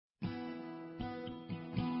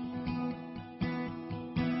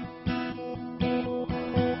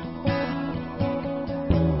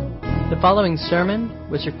following sermon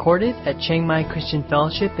was recorded at Chiangmai Christian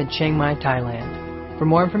Fellowship in Chiang Mai, Thailand. For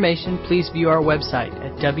more information, please view our website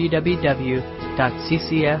at www.ccfth.org.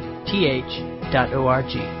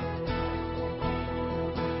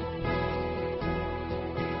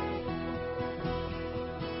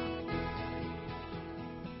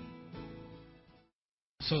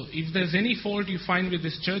 So if there's any fault you find with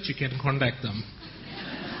this church, you can contact them.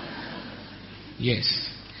 Yes.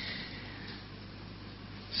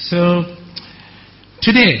 So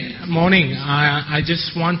today morning, I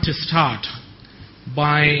just want to start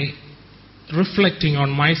by reflecting on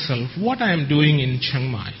myself, what I am doing in Chiang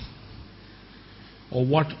Mai, or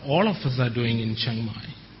what all of us are doing in Chiang Mai.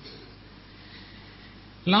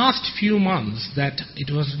 Last few months, that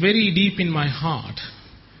it was very deep in my heart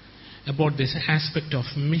about this aspect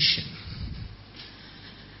of mission.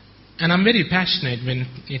 And I'm very passionate when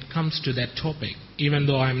it comes to that topic, even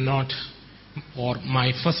though I'm not, or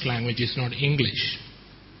my first language is not English.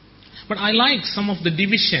 But I like some of the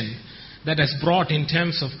division that has brought in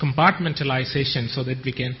terms of compartmentalization, so that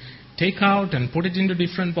we can take out and put it into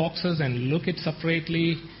different boxes and look it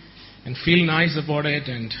separately and feel nice about it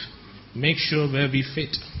and make sure where we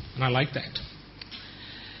fit. And I like that.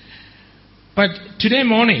 But today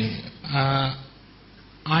morning,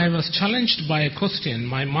 I was challenged by a question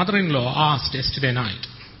my mother-in-law asked yesterday night.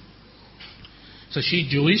 So she's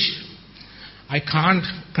Jewish. I can't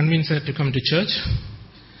convince her to come to church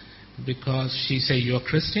because she said, "You're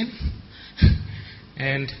Christian."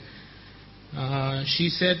 And she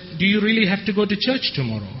said, "Do you really have to go to church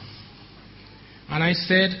tomorrow?" And I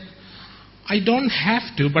said, "I don't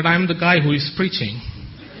have to, but I'm the guy who is preaching."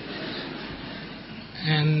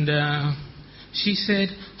 And she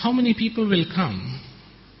said, "How many people will come?"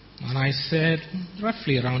 And I said,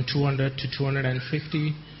 "Roughly around 200 to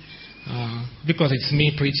 250. Because it's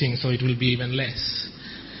me preaching, so it will be even less."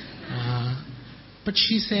 But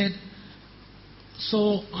she said,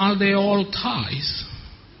 "So are they all Thais?"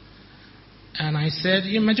 And I said,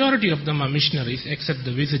 "Yeah, majority of them are missionaries, except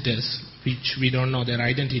the visitors, which we don't know their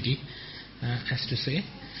identity, as to say.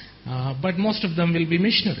 But most of them will be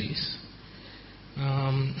missionaries."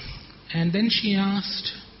 And then she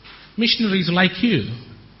asked, "Missionaries like you?"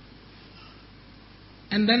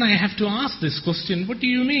 And then I have to ask this question, what do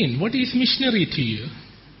you mean? What is missionary to you?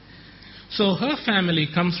 So her family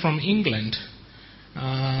comes from England.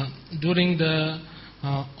 During the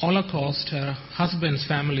Holocaust, her husband's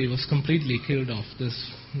family was completely killed off.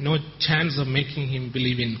 There's no chance of making him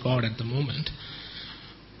believe in God at the moment.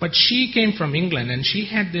 But she came from England, and she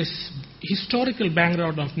had this historical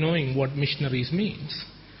background of knowing what missionaries means.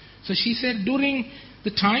 So she said, during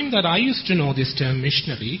the time that I used to know this term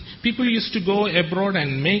missionary, people used to go abroad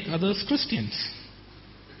and make others Christians.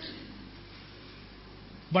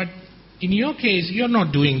 But in your case, you're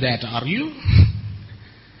not doing that, are you?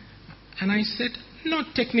 And I said,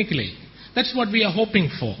 not technically. That's what we are hoping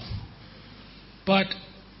for. But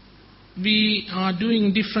we are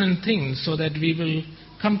doing different things so that we will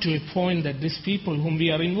come to a point that these people whom we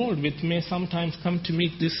are involved with may sometimes come to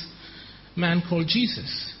meet this man called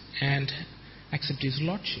Jesus and accept his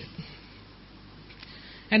lordship.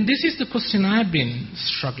 And this is the question I've been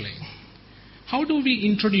struggling. How do we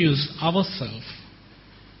introduce ourselves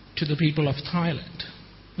to the people of Thailand?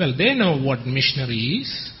 Well, they know what missionary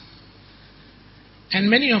is. And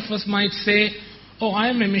many of us might say, "Oh, I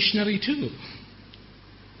am a missionary too."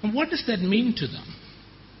 And what does that mean to them?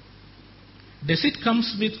 Does it come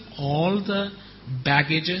with all the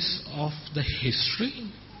baggages of the history?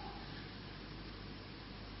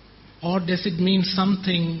 Or does it mean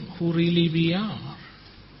something who really we are?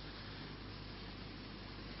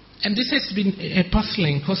 And this has been a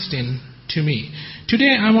puzzling question to me.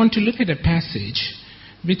 Today I want to look at a passage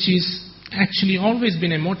which is actually always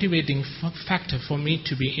been a motivating factor for me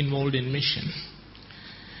to be involved in mission.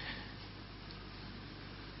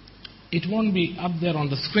 It won't be up there on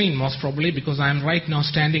the screen most probably because I am right now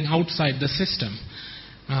standing outside the system.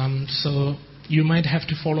 So you might have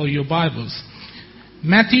to follow your Bibles.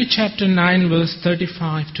 Matthew chapter 9 verse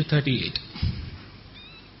 35 to 38.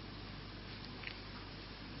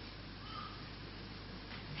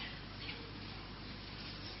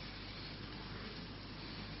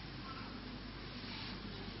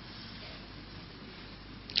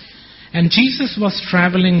 And Jesus was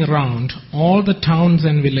traveling around all the towns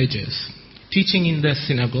and villages, teaching in their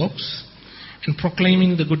synagogues and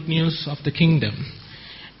proclaiming the good news of the kingdom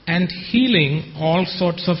and healing all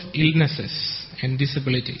sorts of illnesses and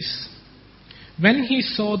disabilities. When he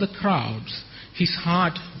saw the crowds, his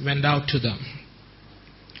heart went out to them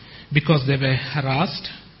because they were harassed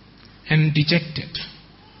and dejected,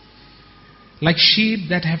 like sheep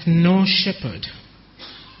that have no shepherd.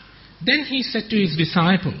 Then he said to his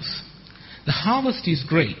disciples, the harvest is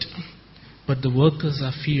great, but the workers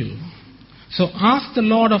are few. So ask the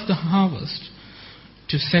Lord of the harvest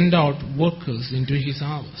to send out workers into his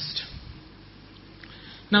harvest.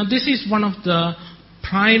 Now this is one of the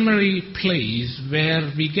primary places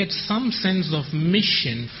where we get some sense of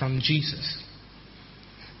mission from Jesus.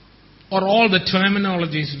 Or all the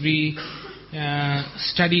terminologies we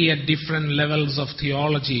study at different levels of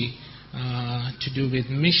theology to do with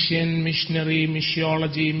mission, missionary,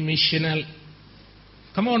 missiology, missional.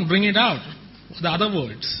 Come on, bring it out. The other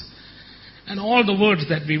words. And all the words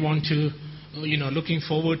that we want to, looking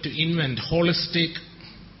forward to invent. Holistic,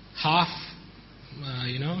 half,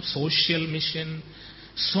 social mission.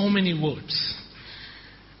 So many words.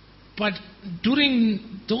 But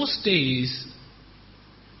during those days,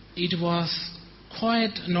 it was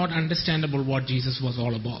quite not understandable what Jesus was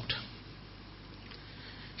all about.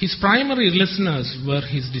 His primary listeners were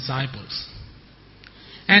his disciples.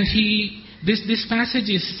 And this passage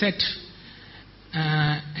is set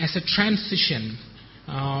as a transition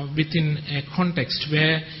within a context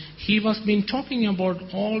where he was been talking about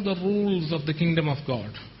all the rules of the kingdom of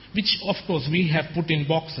God, which of course we have put in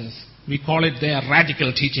boxes. We call it their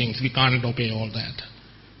radical teachings. We can't obey all that.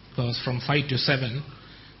 Because from 5 to 7,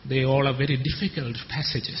 they all are very difficult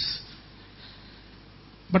passages.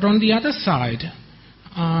 But on the other side,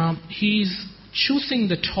 he's choosing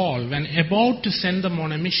the 12 and about to send them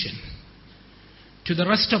on a mission to the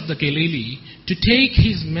rest of the Galilee to take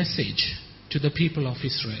his message to the people of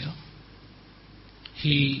Israel.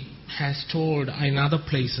 He has told in other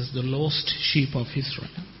places the lost sheep of Israel.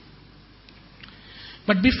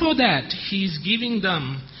 But before that, he's giving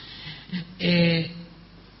them a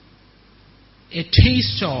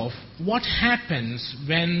taste of what happens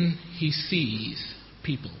when he sees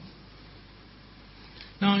people.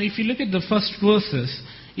 Now, if you look at the first verses,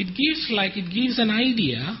 it gives an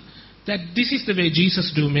idea that this is the way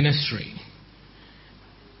Jesus do ministry.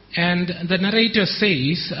 And the narrator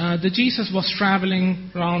says that Jesus was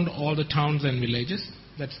traveling around all the towns and villages.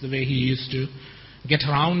 That's the way he used to get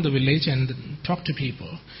around the village and talk to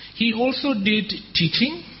people. He also did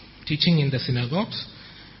teaching in the synagogues,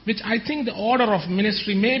 which I think the order of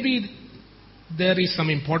ministry, maybe there is some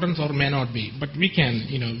importance or may not be. But we can,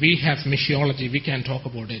 we have missiology, we can talk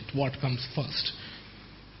about it, what comes first.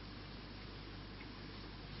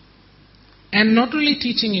 And not only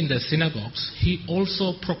teaching in the synagogues, he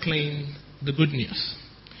also proclaimed the good news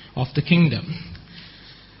of the kingdom.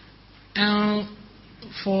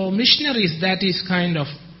 For missionaries, that is kind of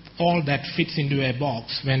all that fits into a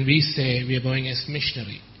box when we say we are going as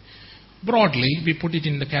missionary. Broadly, we put it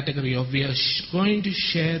in the category of we are going to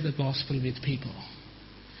share the gospel with people.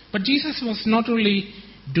 But Jesus was not only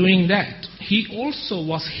doing that, he also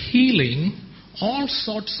was healing all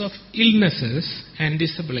sorts of illnesses and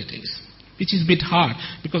disabilities, which is a bit hard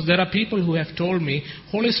because there are people who have told me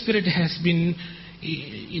Holy Spirit has been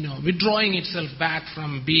withdrawing itself back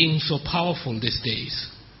from being so powerful these days.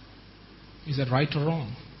 Is that right or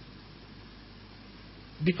wrong?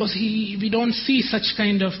 Because we don't see such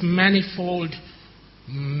kind of manifold,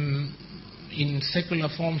 in secular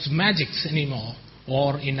forms, magics anymore,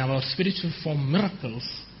 or in our spiritual form, miracles.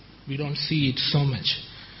 We don't see it so much.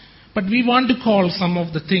 But we want to call some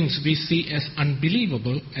of the things we see as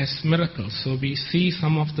unbelievable as miracles. So we see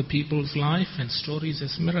some of the people's life and stories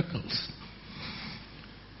as miracles.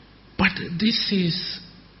 But this is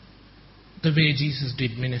the way Jesus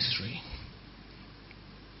did ministry.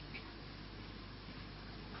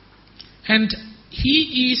 And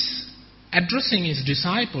he is addressing his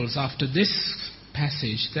disciples after this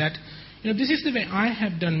passage that, this is the way I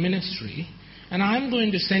have done ministry, and I'm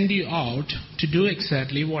going to send you out to do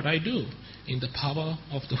exactly what I do in the power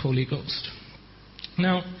of the Holy Ghost.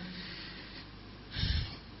 Now,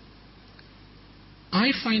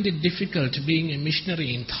 I find it difficult being a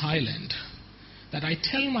missionary in Thailand that I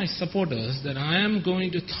tell my supporters that I am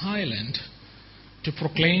going to Thailand to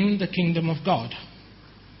proclaim the kingdom of God.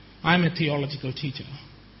 I'm a theological teacher.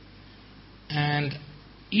 And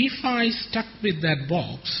if I stuck with that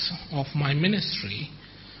box of my ministry,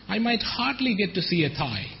 I might hardly get to see a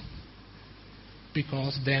Thai.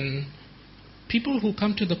 Because then people who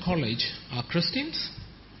come to the college are Christians.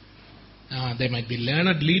 They might be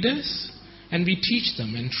learned leaders. And we teach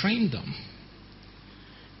them and train them.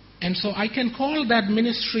 And so I can call that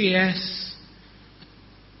ministry as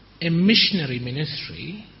a missionary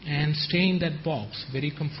ministry and stay in that box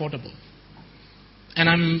very comfortable.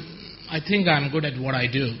 And I think I'm good at what I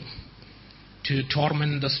do, to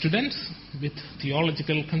torment the students with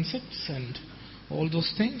theological concepts and all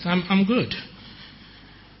those things. I'm good.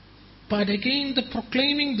 But again, the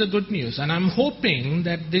proclaiming the good news, and I'm hoping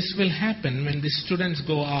that this will happen when the students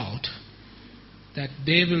go out, that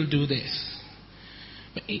they will do this.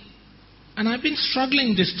 And I've been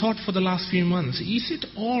struggling this thought for the last few months. Is it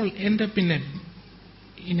all end up in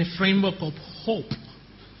a framework of hope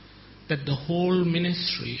that the whole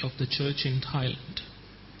ministry of the church in Thailand?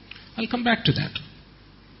 I'll come back to that.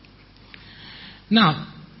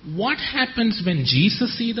 Now, what happens when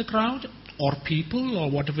Jesus sees the crowd, or people, or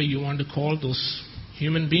whatever you want to call those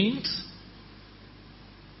human beings?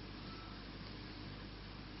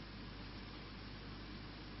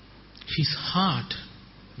 His heart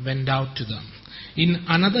went out to them. In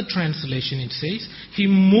another translation it says, he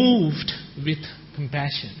moved with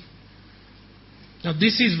compassion. Now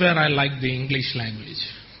this is where I like the English language.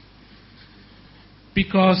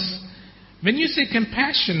 Because when you say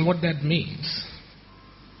compassion, what that means?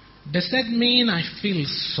 Does that mean I feel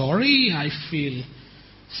sorry, I feel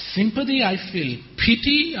sympathy, I feel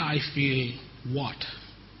pity, I feel what?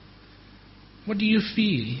 What do you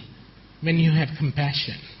feel when you have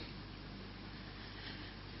compassion?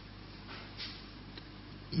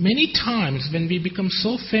 Many times when we become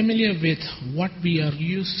so familiar with what we are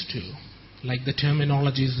used to, like the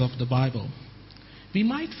terminologies of the Bible, we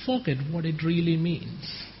might forget what it really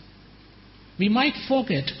means. We might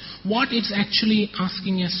forget what it's actually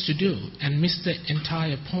asking us to do and miss the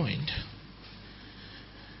entire point.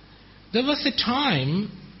 There was a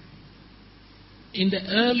time in the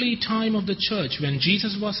early time of the church when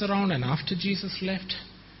Jesus was around and after Jesus left,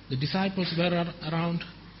 the disciples were around.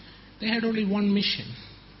 They had only one mission.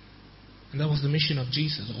 And that was the mission of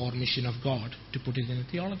Jesus, or mission of God, to put it in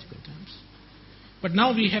theological terms. But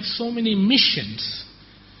now we have so many missions.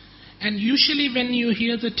 And usually when you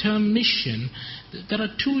hear the term mission, there are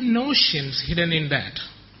two notions hidden in that.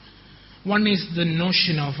 One is the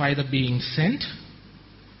notion of either being sent,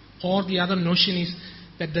 or the other notion is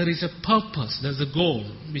that there is a purpose, there's a goal,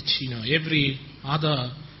 which every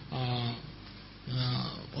other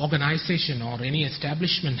organization or any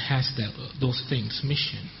establishment has those things,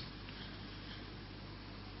 mission.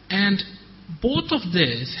 And both of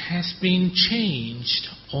this has been changed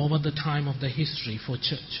over the time of the history for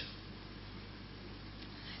church.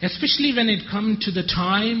 Especially when it comes to the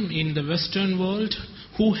time in the Western world,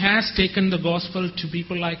 who has taken the gospel to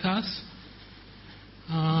people like us?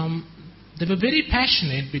 They were very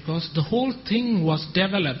passionate because the whole thing was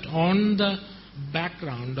developed on the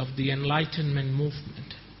background of the Enlightenment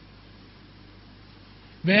movement,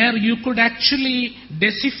 where you could actually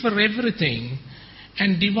decipher everything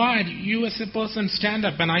and divide. You as a person stand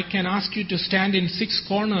up, and I can ask you to stand in 6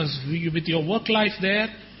 corners with your work life there,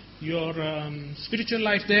 your spiritual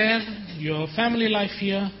life there, your family life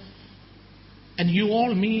here, and you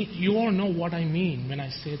all know what I mean when I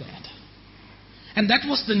say that. And that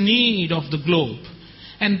was the need of the globe.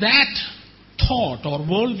 And that thought or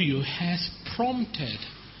worldview has prompted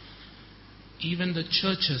even the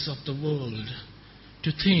churches of the world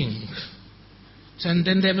to think. So, and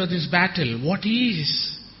then there was this battle. What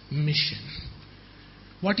is mission?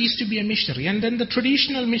 What is to be a missionary? And then the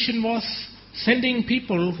traditional mission was sending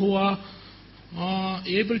people who are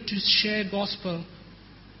able to share gospel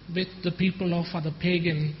with the people of other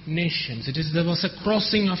pagan nations. There was a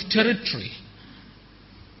crossing of territory.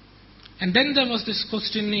 And then there was this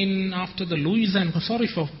question after the Louisiana. Sorry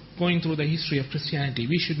for going through the history of Christianity.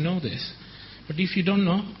 We should know this. But if you don't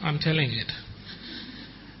know, I'm telling it.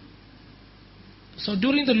 So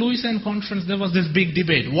during the Louisiana Conference, there was this big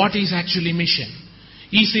debate. What is actually mission?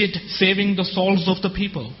 Is it saving the souls of the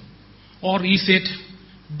people? Or is it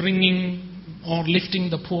bringing or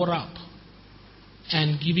lifting the poor up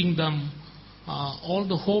and giving them all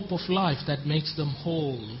the hope of life that makes them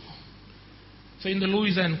whole? So in the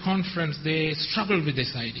Louisiana Conference, they struggled with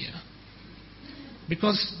this idea.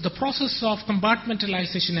 Because the process of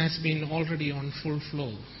compartmentalization has been already on full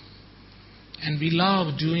flow. And we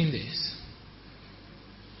love doing this.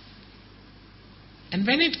 And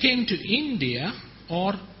when it came to India,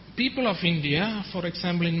 or people of India, for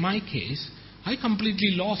example, in my case, I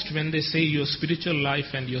completely lost when they say your spiritual life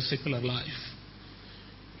and your secular life.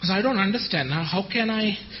 Because I don't understand. How can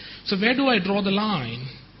I... So where do I draw the line?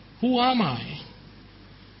 Who am I?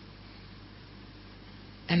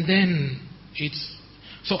 And then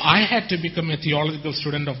so I had to become a theological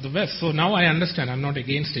student of the West. So now I understand. I'm not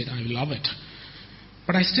against it. I love it.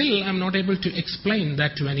 But I still am not able to explain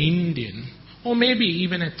that to an Indian, or maybe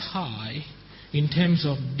even a Thai, in terms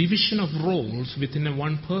of division of roles within a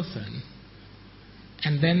one person,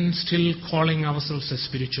 and then still calling ourselves a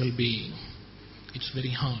spiritual being. It's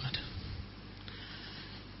very hard.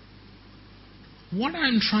 What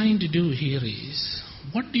I'm trying to do here is,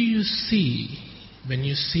 What do you see when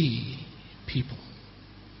you see people?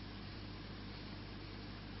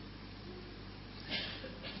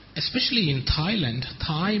 Especially in Thailand,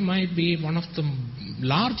 Thai might be one of the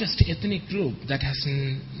largest ethnic group that has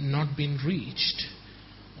not been reached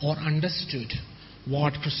or understood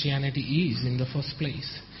what Christianity is in the first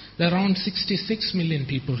place. There are around 66 million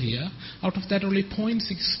people here. Out of that, only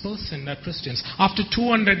 0.6% are Christians after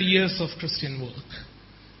 200 years of Christian work.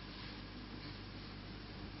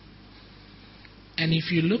 And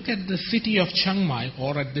if you look at the city of Chiangmai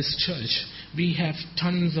or at this church, we have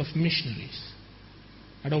tons of missionaries.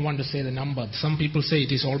 I don't want to say the number. Some people say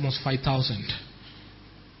it is almost 5,000.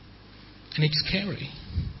 And it's scary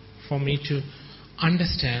for me to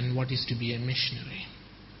understand what is to be a missionary.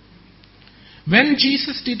 When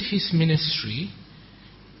Jesus did his ministry,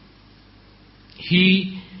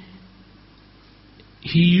 he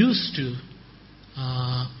used to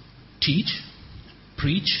teach,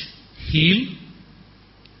 preach, heal,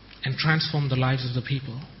 and transform the lives of the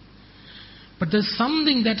people. But there's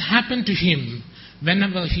something that happened to him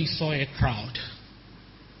whenever he saw a crowd.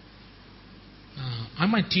 I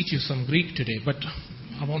might teach you some Greek today, but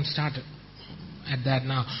I won't start at that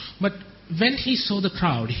now. But when he saw the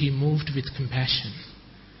crowd, he moved with compassion.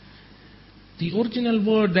 The original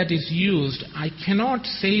word that is used, I cannot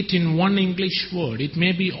say it in one English word. It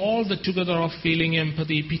may be all the together of feeling,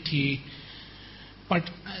 empathy, pity. But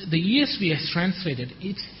the ESV has translated,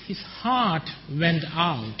 it's his heart went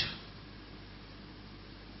out.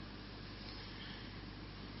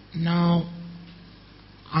 Now,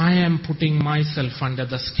 I am putting myself under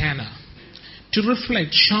the scanner to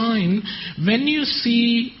reflect, shine. When you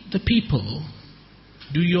see the people,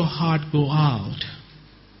 do your heart go out?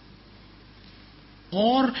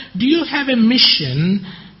 Or do you have a mission?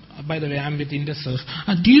 By the way, I'm with Interserve.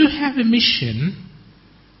 Do you have a mission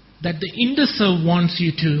that the Interserve wants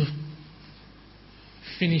you to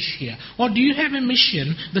finish here? Or do you have a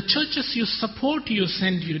mission the churches you support you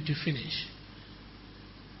send you to finish?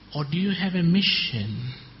 Or do you have a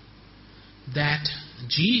mission that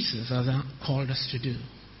Jesus has called us to do?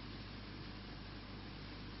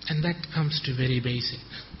 And that comes to very basic.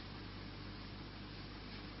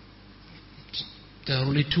 There are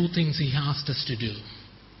only two things he asked us to do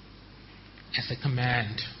as a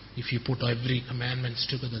command. If you put every commandments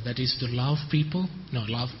together, that is to love people,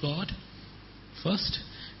 love God first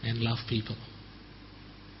and love people.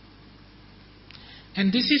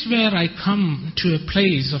 And this is where I come to a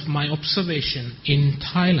place of my observation in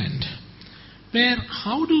Thailand, where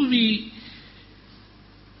how do we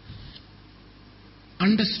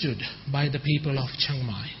understood by the people of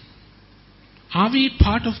Chiangmai? Are we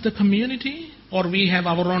part of the community, or we have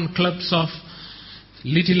our own clubs of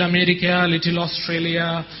Little America, Little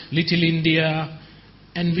Australia, Little India,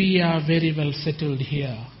 and we are very well settled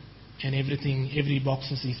here, and every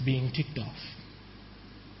boxes is being ticked off?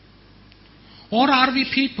 Or are we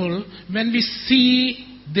people, when we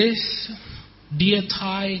see this dear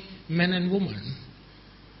Thai men and women,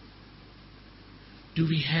 do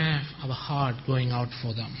we have our heart going out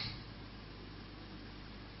for them?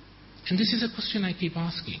 And this is a question I keep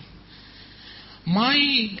asking. My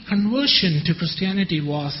conversion to Christianity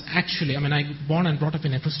was actually, I born and brought up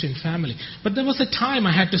in a Christian family, but there was a time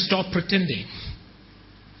I had to stop pretending.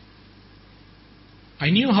 I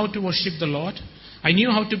knew how to worship the Lord. I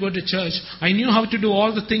knew how to go to church. I knew how to do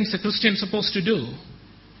all the things a Christian is supposed to do.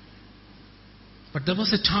 But there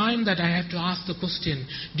was a time that I had to ask the question,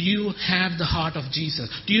 do you have the heart of Jesus?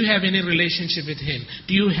 Do you have any relationship with Him?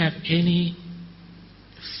 Do you have any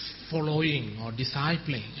following or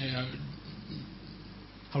discipling?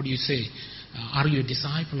 How do you say? Are you a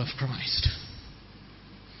disciple of Christ?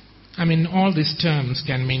 All these terms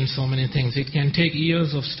can mean so many things. It can take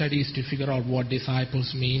years of studies to figure out what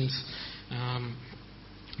disciples means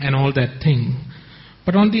and all that thing.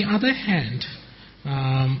 But on the other hand,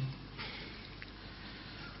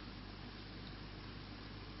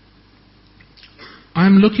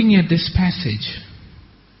 I'm looking at this passage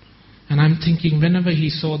and I'm thinking, whenever he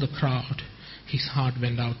saw the crowd, his heart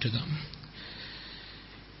went out to them.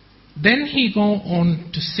 Then he go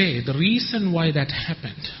on to say the reason why that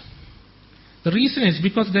happened. The reason is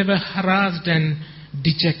because they were harassed and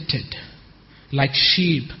dejected, like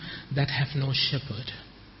sheep that have no shepherd.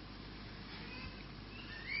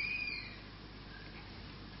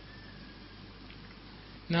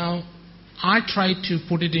 Now, I try to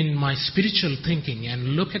put it in my spiritual thinking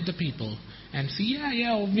and look at the people and see,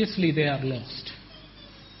 obviously they are lost.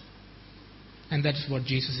 And that's what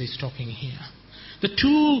Jesus is talking here. The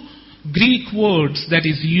two Greek words that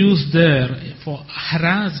is used there for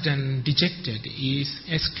harassed and dejected is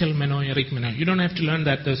eskelmenoi, erikmenoi. You don't have to learn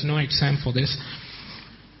that. There's no exam for this.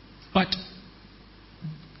 But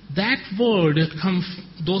that word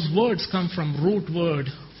those words come from root word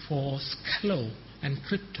for skelo and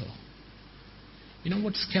crypto. You know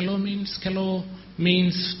what skelo means? Skelo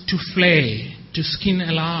means to flay, to skin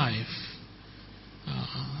alive,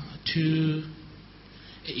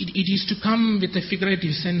 It is to come with a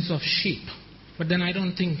figurative sense of sheep. But then I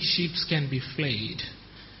don't think sheep can be flayed.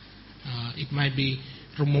 It might be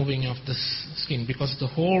removing of the skin, because the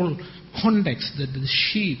whole context, the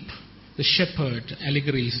sheep, the shepherd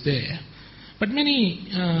allegory is there. But many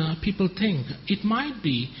people think it might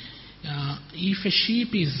be if a sheep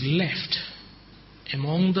is left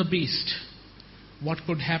among the beast, what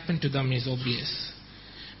could happen to them is obvious.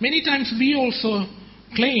 Many times we also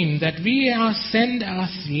claim that we are sent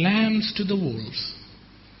as lambs to the wolves,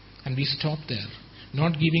 and we stop there,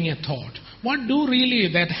 not giving a thought. What do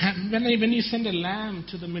really that happen when you send a lamb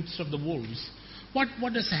to the midst of the wolves?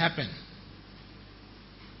 What does happen?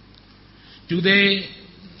 Do they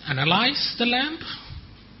analyze the lamb?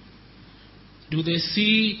 Do they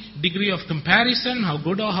see degree of comparison, how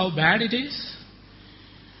good or how bad it is?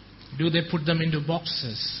 Do they put them into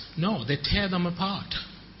boxes? No, they tear them apart.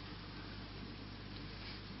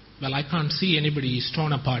 Well, I can't see anybody is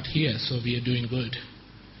torn apart here, so we are doing good.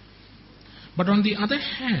 But on the other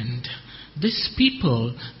hand, these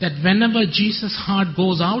people, that whenever Jesus' heart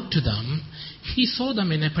goes out to them, he saw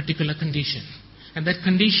them in a particular condition. And that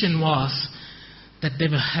condition was that they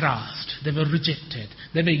were harassed, they were rejected,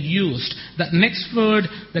 they were used. That next word,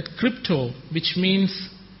 that crypto, which means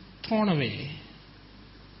thrown away.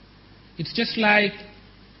 It's just like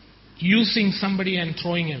using somebody and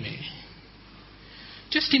throwing away.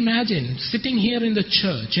 Just imagine sitting here in the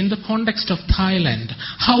church, in the context of Thailand,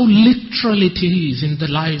 how literal it is in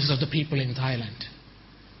the lives of the people in Thailand.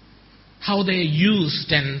 How they are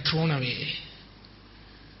used and thrown away.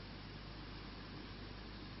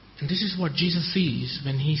 And this is what Jesus sees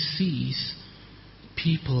when he sees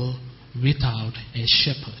people without a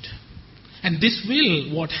shepherd. And this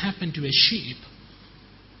will what happened to a sheep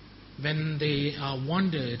when they are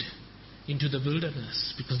wandered into the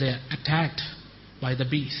wilderness, because they are attacked by the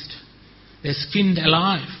beast. They're skinned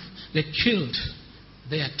alive, they're killed,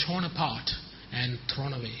 they are torn apart and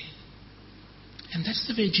thrown away. And that's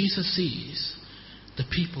the way Jesus sees the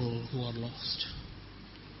people who are lost.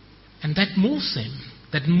 And that moves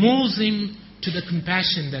him to the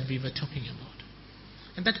compassion that we were talking about.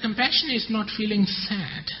 And that compassion is not feeling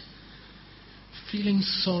sad, feeling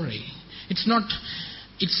sorry. It's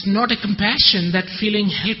not a compassion that feeling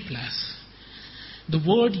helpless. The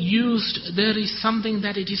word used there is something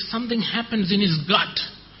that it is something happens in his gut.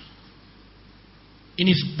 In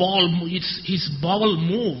his his bowel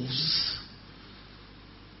moves.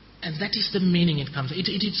 And that is the meaning it comes. It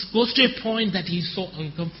goes to a point that he's so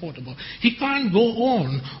uncomfortable. He can't go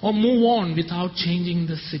on or move on without changing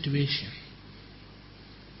the situation.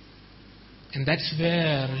 And that's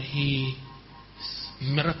where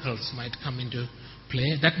miracles might come into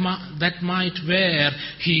play. That might where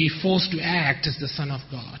he forced to act as the Son of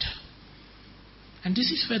God. And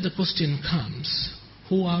this is where the question comes.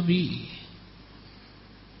 Who are we?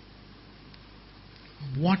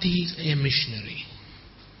 What is a missionary?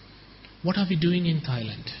 What are we doing in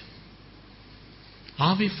Thailand?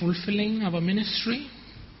 Are we fulfilling our ministry?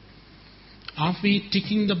 Are we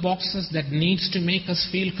ticking the boxes that needs to make us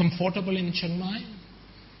feel comfortable in Chiangmai?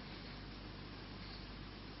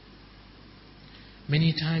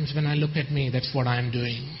 Many times when I look at me, that's what I'm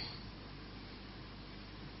doing.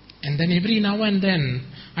 And then every now and then,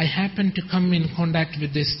 I happen to come in contact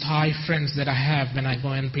with these Thai friends that I have when I go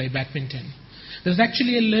and play badminton. There's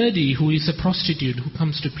actually a lady who is a prostitute who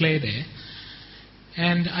comes to play there.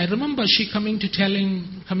 And I remember she coming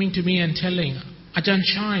to me and telling, Ajahn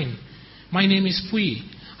Shine, my name is Pui,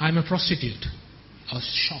 I'm a prostitute. I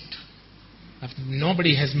was shocked.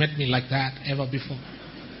 Nobody has met me like that ever before.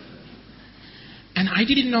 And I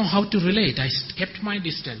didn't know how to relate. I kept my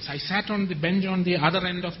distance. I sat on the bench on the other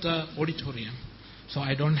end of the auditorium. So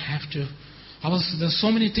I don't have to. There's so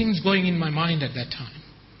many things going in my mind at that time.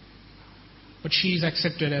 But she is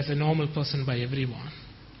accepted as a normal person by everyone.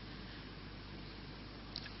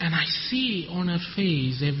 And I see on her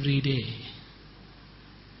face every day.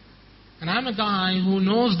 And I'm a guy who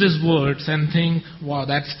knows these words and think, wow,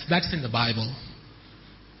 that's in the Bible.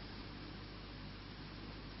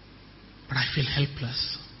 But I feel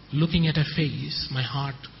helpless. Looking at her face, my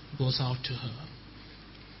heart goes out to her.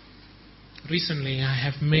 Recently, I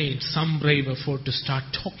have made some brave effort to start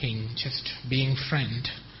talking, just being friend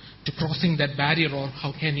to crossing that barrier, or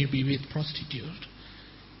how can you be with prostitute?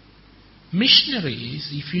 Missionaries,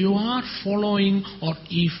 if you are following, or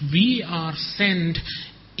if we are sent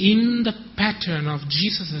in the pattern of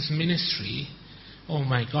Jesus' ministry, oh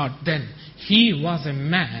my God, then he was a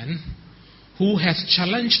man who has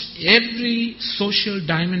challenged every social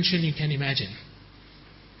dimension you can imagine.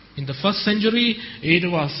 In the first century, it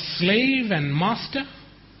was slave and master.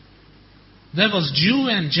 There was Jew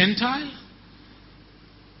and Gentile.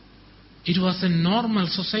 It was a normal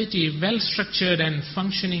society, well structured and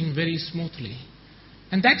functioning very smoothly.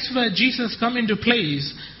 And that's where Jesus come into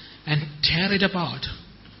place and tear it apart.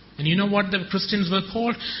 And you know what the Christians were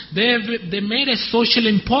called? They made a social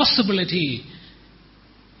impossibility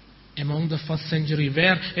among the first century,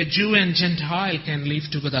 where a Jew and Gentile can live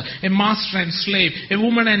together, a master and slave, a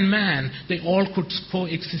woman and man, they all could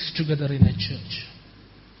coexist together in a church.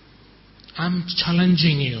 I'm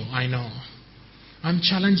challenging you, I know. I'm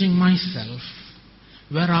challenging myself.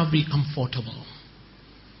 Where are we comfortable?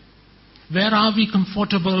 Where are we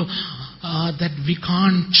comfortable that we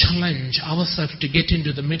can't challenge ourselves to get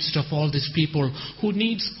into the midst of all these people who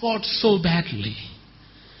needs God so badly?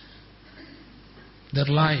 Their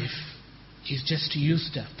life is just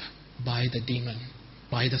used up by the demon,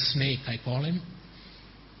 by the snake, I call him.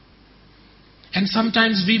 And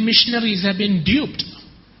sometimes we missionaries have been duped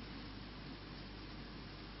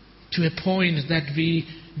to a point that we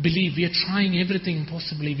believe we are trying everything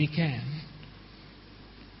possibly we can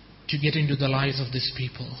to get into the lives of these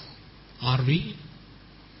people. Are we?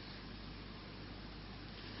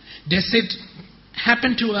 Does it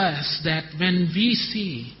happen to us that when we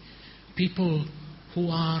see people who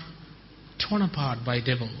are torn apart by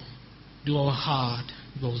devil, do our heart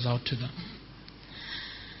goes out to them?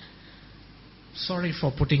 Sorry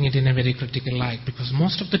for putting it in a very critical light, because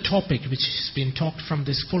most of the topic which has been talked from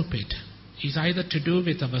this pulpit is either to do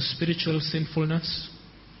with our spiritual sinfulness,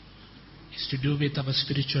 is to do with our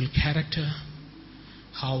spiritual character,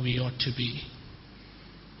 how we ought to be.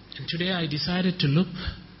 And today I decided to look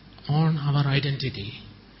on our identity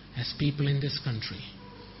as people in this country.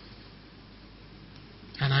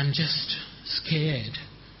 And I'm just scared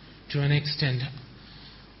to an extent.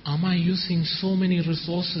 Am I using so many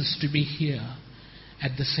resources to be here,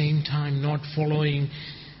 at the same time not following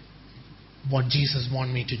what Jesus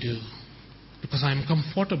wants me to do? Because I'm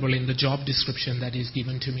comfortable in the job description that is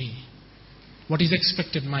given to me. What is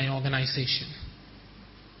expected my organization?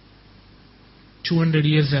 200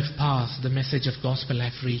 years have passed, the message of gospel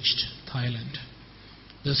have reached Thailand.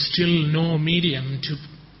 There's still no medium to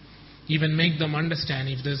even make them understand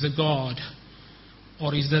if there's a God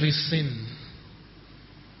or is there is sin.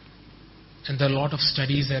 And a lot of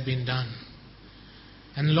studies have been done.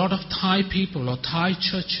 And a lot of Thai people or Thai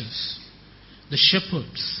churches, the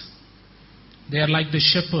shepherds, they are like the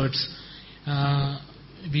shepherds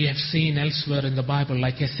we have seen elsewhere in the Bible,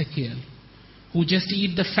 like Ezekiel, who just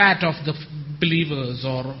eat the fat of the believers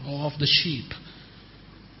or of the sheep,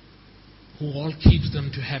 who all keeps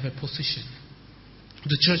them to have a position.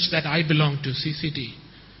 The church that I belong to, CCD,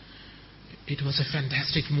 it was a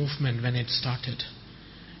fantastic movement when it started.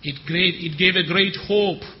 It gave a great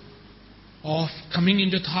hope of coming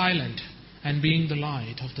into Thailand and being the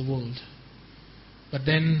light of the world. But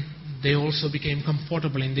then they also became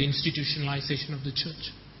comfortable in the institutionalization of the church.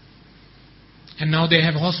 And now they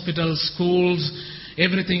have hospitals, schools,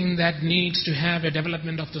 everything that needs to have a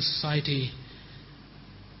development of the society.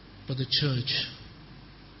 But the church,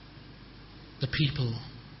 the people,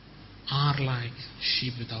 are like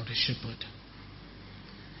sheep without a shepherd.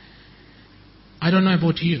 I don't know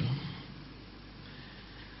about you.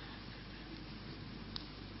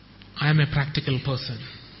 I am a practical person.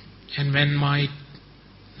 And when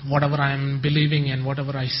whatever I am believing and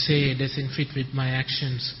whatever I say doesn't fit with my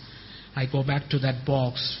actions, I go back to that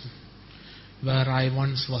box where I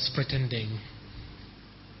once was pretending.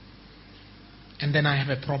 And then I have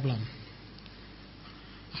a problem.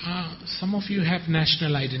 Some of you have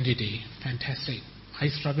national identity. Fantastic. I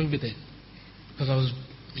struggle with it. Because I was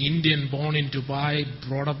Indian, born in Dubai,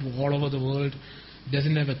 brought up all over the world,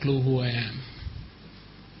 doesn't have a clue who I am.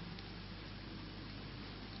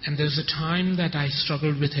 And there's a time that I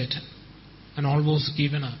struggled with it and almost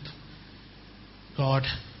given up. God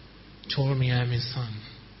told me I am His son.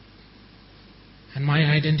 And my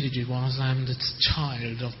identity was I am the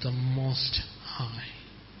child of the Most High.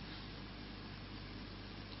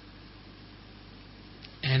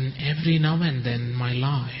 And every now and then my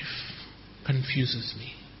life confuses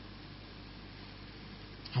me.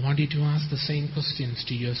 I want you to ask the same questions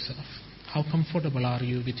to yourself. How comfortable are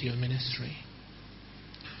you with your ministry?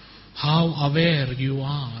 How aware you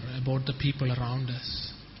are about the people around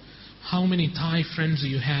us? How many Thai friends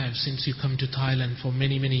you have since you come to Thailand for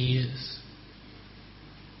many, many years?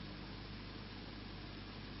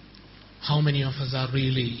 How many of us are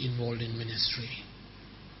really involved in ministry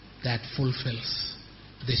that fulfills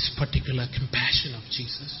this particular compassion of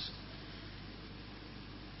Jesus?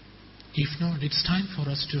 If not, it's time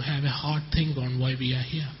for us to have a hard think on why we are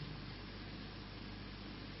here.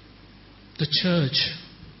 The church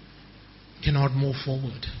cannot move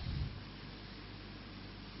forward.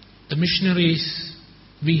 The missionaries,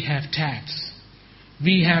 we have tags.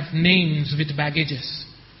 We have names with baggages.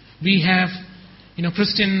 We have,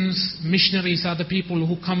 Christians, missionaries are the people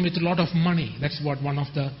who come with a lot of money. That's what one of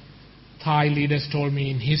the Thai leaders told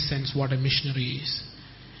me in his sense what a missionary is.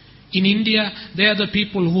 In India, they are the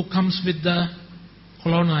people who comes with the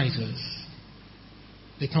colonizers.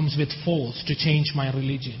 They comes with force to change my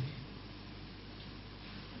religion.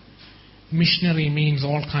 Missionary means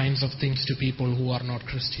all kinds of things to people who are not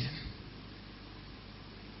Christian.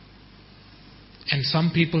 And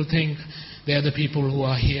some people think they are the people who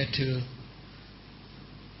are here to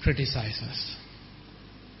criticize us.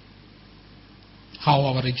 How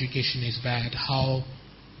our education is bad, how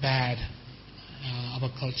bad our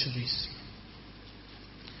culture is.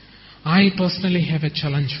 I personally have a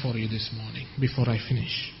challenge for you this morning before I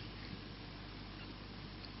finish.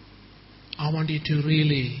 I want you to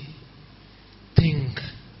really think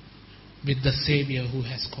with the Savior who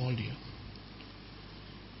has called you.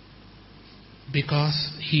 Because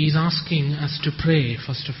He is asking us to pray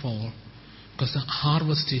first of all, because the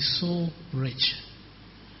harvest is so rich.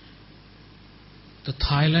 The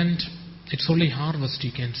Thailand, it's only harvest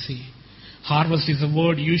you can see. Harvest is a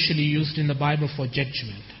word usually used in the Bible for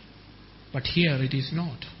judgment. But here it is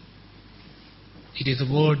not. It is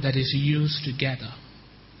a word that is used to gather.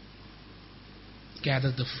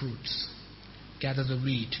 Gather the fruits. Gather the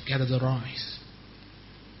wheat. Gather the rice.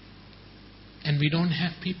 And we don't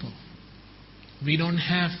have people. We don't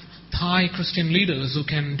have Thai Christian leaders who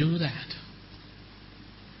can do that.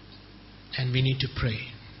 And we need to pray.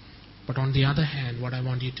 But on the other hand, what I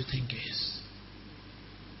want you to think is,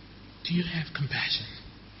 do you have compassion?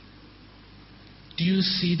 Do you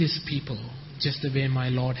see these people just the way my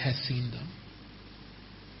Lord has seen them?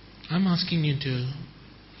 I'm asking you to,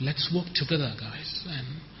 let's work together, guys,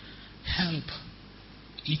 and help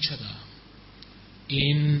each other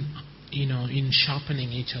in sharpening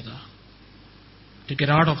each other, to get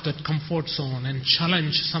out of that comfort zone and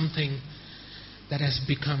challenge something that has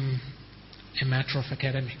become a matter of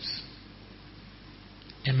academics,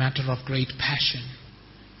 a matter of great passion,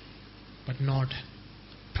 but not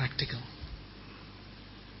practical.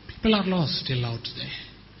 People are lost still out there.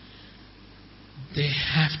 They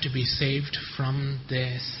have to be saved from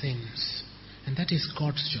their sins. And that is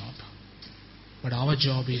God's job. But our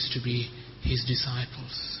job is to be His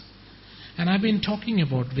disciples. And I've been talking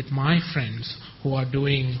about with my friends who are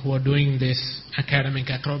doing this academic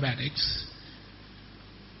acrobatics.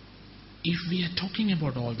 If we are talking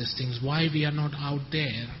about all these things, why we are not out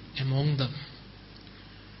there among them?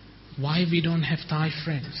 Why we don't have Thai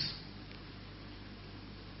friends?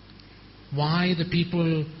 Why the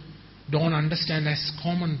people don't understand as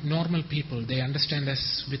common, normal people? They understand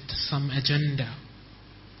us with some agenda.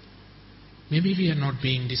 Maybe we are not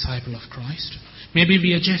being disciple of Christ. Maybe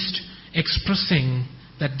we are just expressing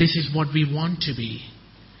that this is what we want to be.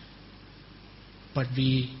 But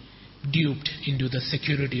we duped into the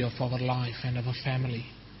security of our life and our family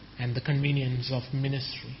and the convenience of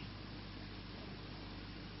ministry.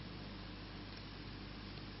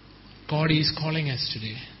 God is calling us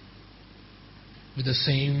today with the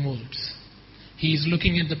same words. He is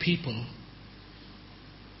looking at the people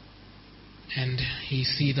and He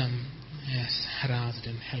sees them as harassed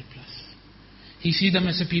and helpless. He sees them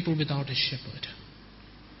as a people without a shepherd.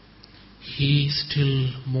 He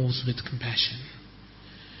still moves with compassion.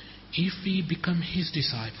 If we become His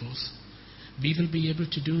disciples, we will be able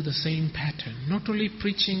to do the same pattern. Not only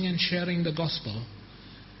preaching and sharing the gospel,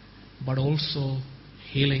 but also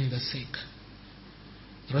healing the sick,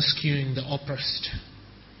 rescuing the oppressed,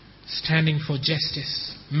 standing for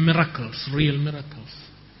justice. Miracles, real miracles,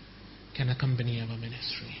 can accompany our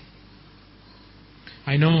ministry.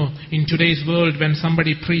 I know in today's world, when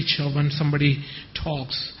somebody preaches or when somebody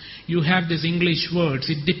talks, you have these English words.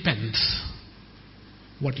 It depends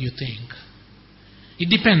what you think. It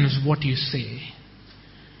depends what you say.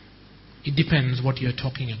 It depends what you're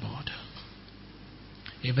talking about.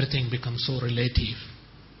 Everything becomes so relative.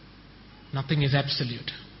 Nothing is absolute.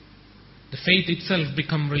 The faith itself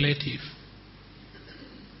becomes relative.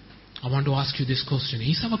 I want to ask you this question.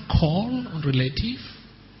 Is our call relative?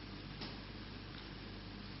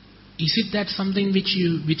 Is it that something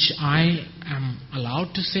which I am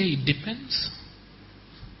allowed to say? It depends.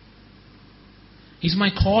 Is my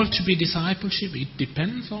call to be discipleship? It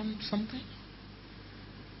depends on something.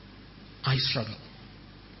 I struggle.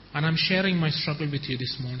 And I'm sharing my struggle with you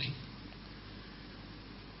this morning.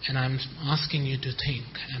 And I'm asking you to think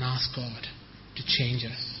and ask God to change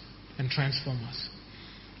us and transform us.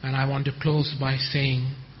 And I want to close by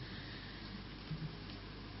saying,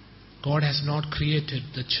 God has not created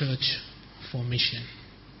the church for mission.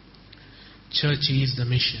 Church is the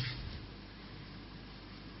mission.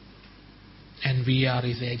 And we are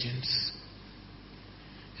His agents.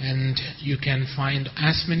 And you can find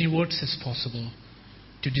as many words as possible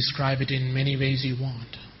to describe it in many ways you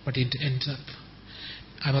want. But it ends up.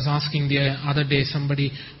 I was asking the other day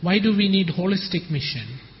somebody, why do we need holistic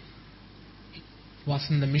mission?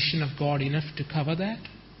 Wasn't the mission of God enough to cover that?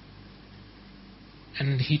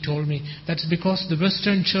 And he told me, that's because the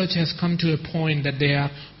Western church has come to a point that they are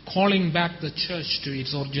calling back the church to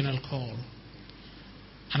its original call.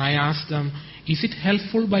 And I asked them, is it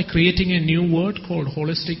helpful by creating a new word called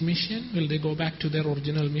holistic mission? Will they go back to their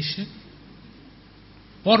original mission?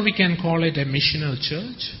 Or we can call it a missional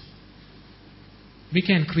church. We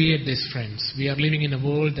can create this, friends. We are living in a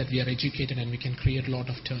world that we are educated and we can create a lot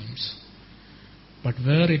of terms. But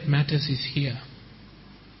where it matters is here.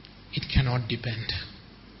 It cannot depend.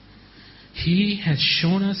 He has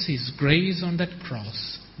shown us His grace on that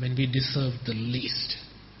cross when we deserved the least.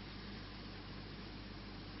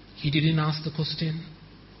 He didn't ask the question,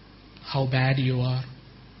 how bad you are,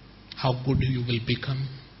 how good you will become.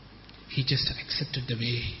 He just accepted the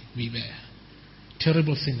way we were.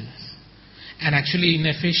 Terrible sinners. And actually in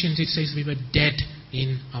Ephesians it says we were dead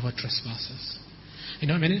in our trespasses.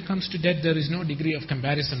 When it comes to death, there is no degree of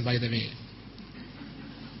comparison, by the way.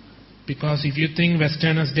 Because if you think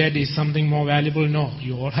Westerners dead is something more valuable, no,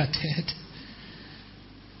 you all are dead.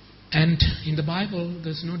 And in the Bible,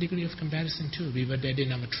 there's no degree of comparison too. We were dead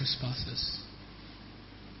in our trespasses.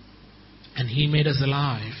 And He made us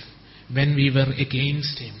alive when we were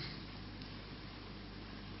against Him.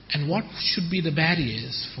 And what should be the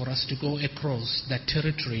barriers for us to go across that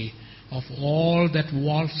territory of all that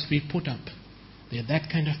walls we put up? They're that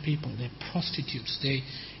kind of people. They're prostitutes.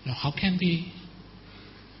 How can we?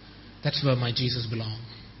 That's where my Jesus belongs.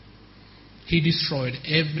 He destroyed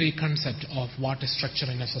every concept of what a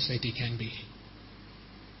structure in a society can be.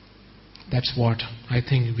 That's what I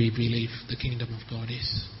think we believe the kingdom of God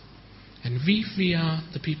is. And if we are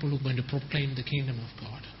the people who are going to proclaim the kingdom of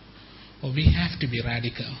God, or we have to be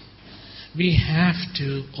radical. We have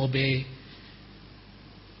to obey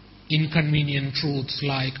inconvenient truths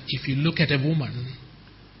like if you look at a woman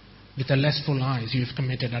with a lustful eyes, you've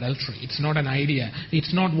committed adultery. It's not an idea.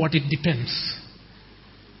 It's not what it depends.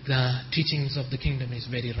 The teachings of the kingdom is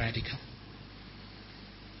very radical.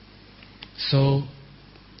 So,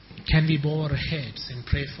 can we bow our heads and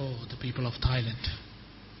pray for the people of Thailand?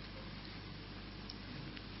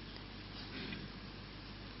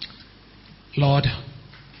 Lord,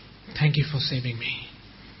 thank you for saving me.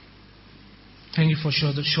 Thank you for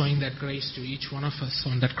showing that grace to each one of us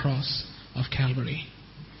on that cross of Calvary,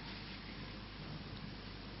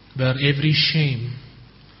 where every shame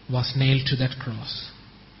was nailed to that cross.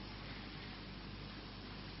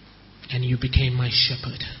 And you became my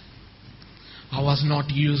shepherd. I was not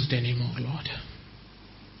used anymore, Lord.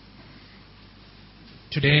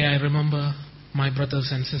 Today I remember my brothers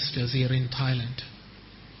and sisters here in Thailand.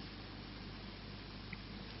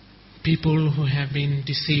 People who have been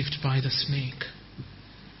deceived by the snake.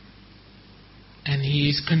 And he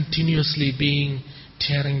is continuously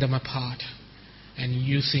tearing them apart and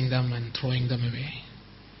using them and throwing them away.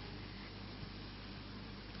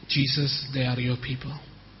 Jesus, they are your people.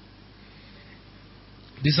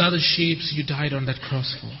 These are the sheep you died on that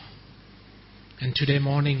cross for. And today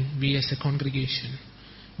morning, we as a congregation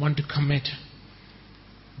want to commit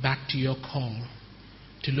back to your call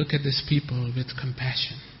to look at these people with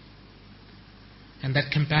compassion. And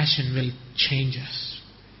that compassion will change us,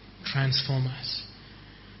 transform us.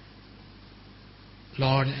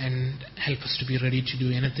 Lord, and help us to be ready to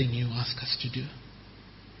do anything you ask us to do.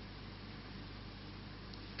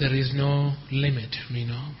 There is no limit, we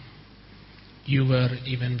know. You were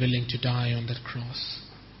even willing to die on that cross.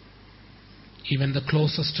 Even the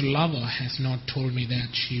closest lover has not told me that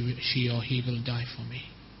she or he will die for me.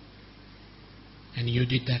 And you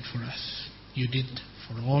did that for us. You did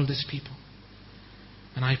for all these people.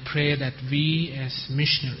 And I pray that we as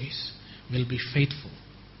missionaries will be faithful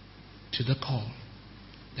to the call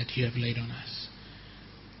that you have laid on us.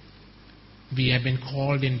 We have been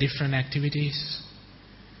called in different activities.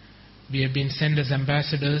 We have been sent as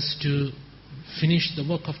ambassadors to finish the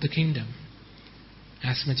work of the kingdom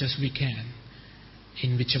as much as we can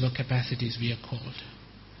in whichever capacities we are called.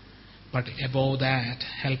 But above that,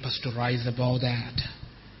 help us to rise above that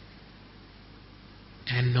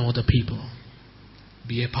and know the people.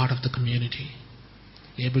 Be a part of the community.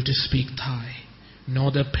 Able to speak Thai.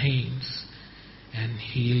 Know their pains and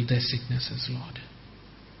heal their sicknesses, Lord.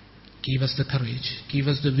 Give us the courage. Give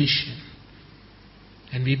us the vision.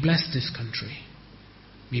 And we bless this country.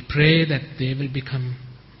 We pray that they will become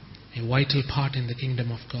a vital part in the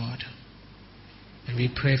kingdom of God. And we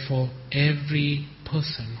pray for every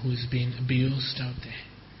person who is being abused out there,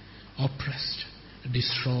 oppressed,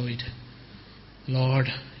 destroyed. Lord,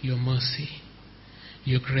 your mercy,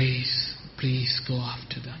 your grace, please go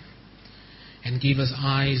after them. And give us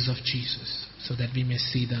eyes of Jesus so that we may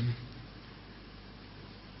see them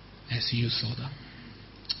as you saw them.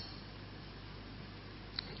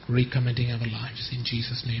 Recommitting our lives. In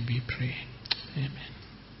Jesus' name we pray. Amen.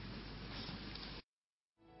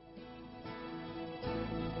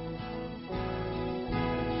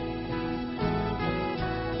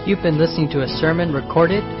 You've been listening to a sermon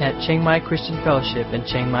recorded at Chiangmai Christian Fellowship in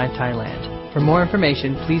Chiang Mai, Thailand. For more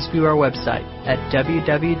information, please view our website at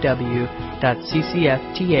www.ccfth.org.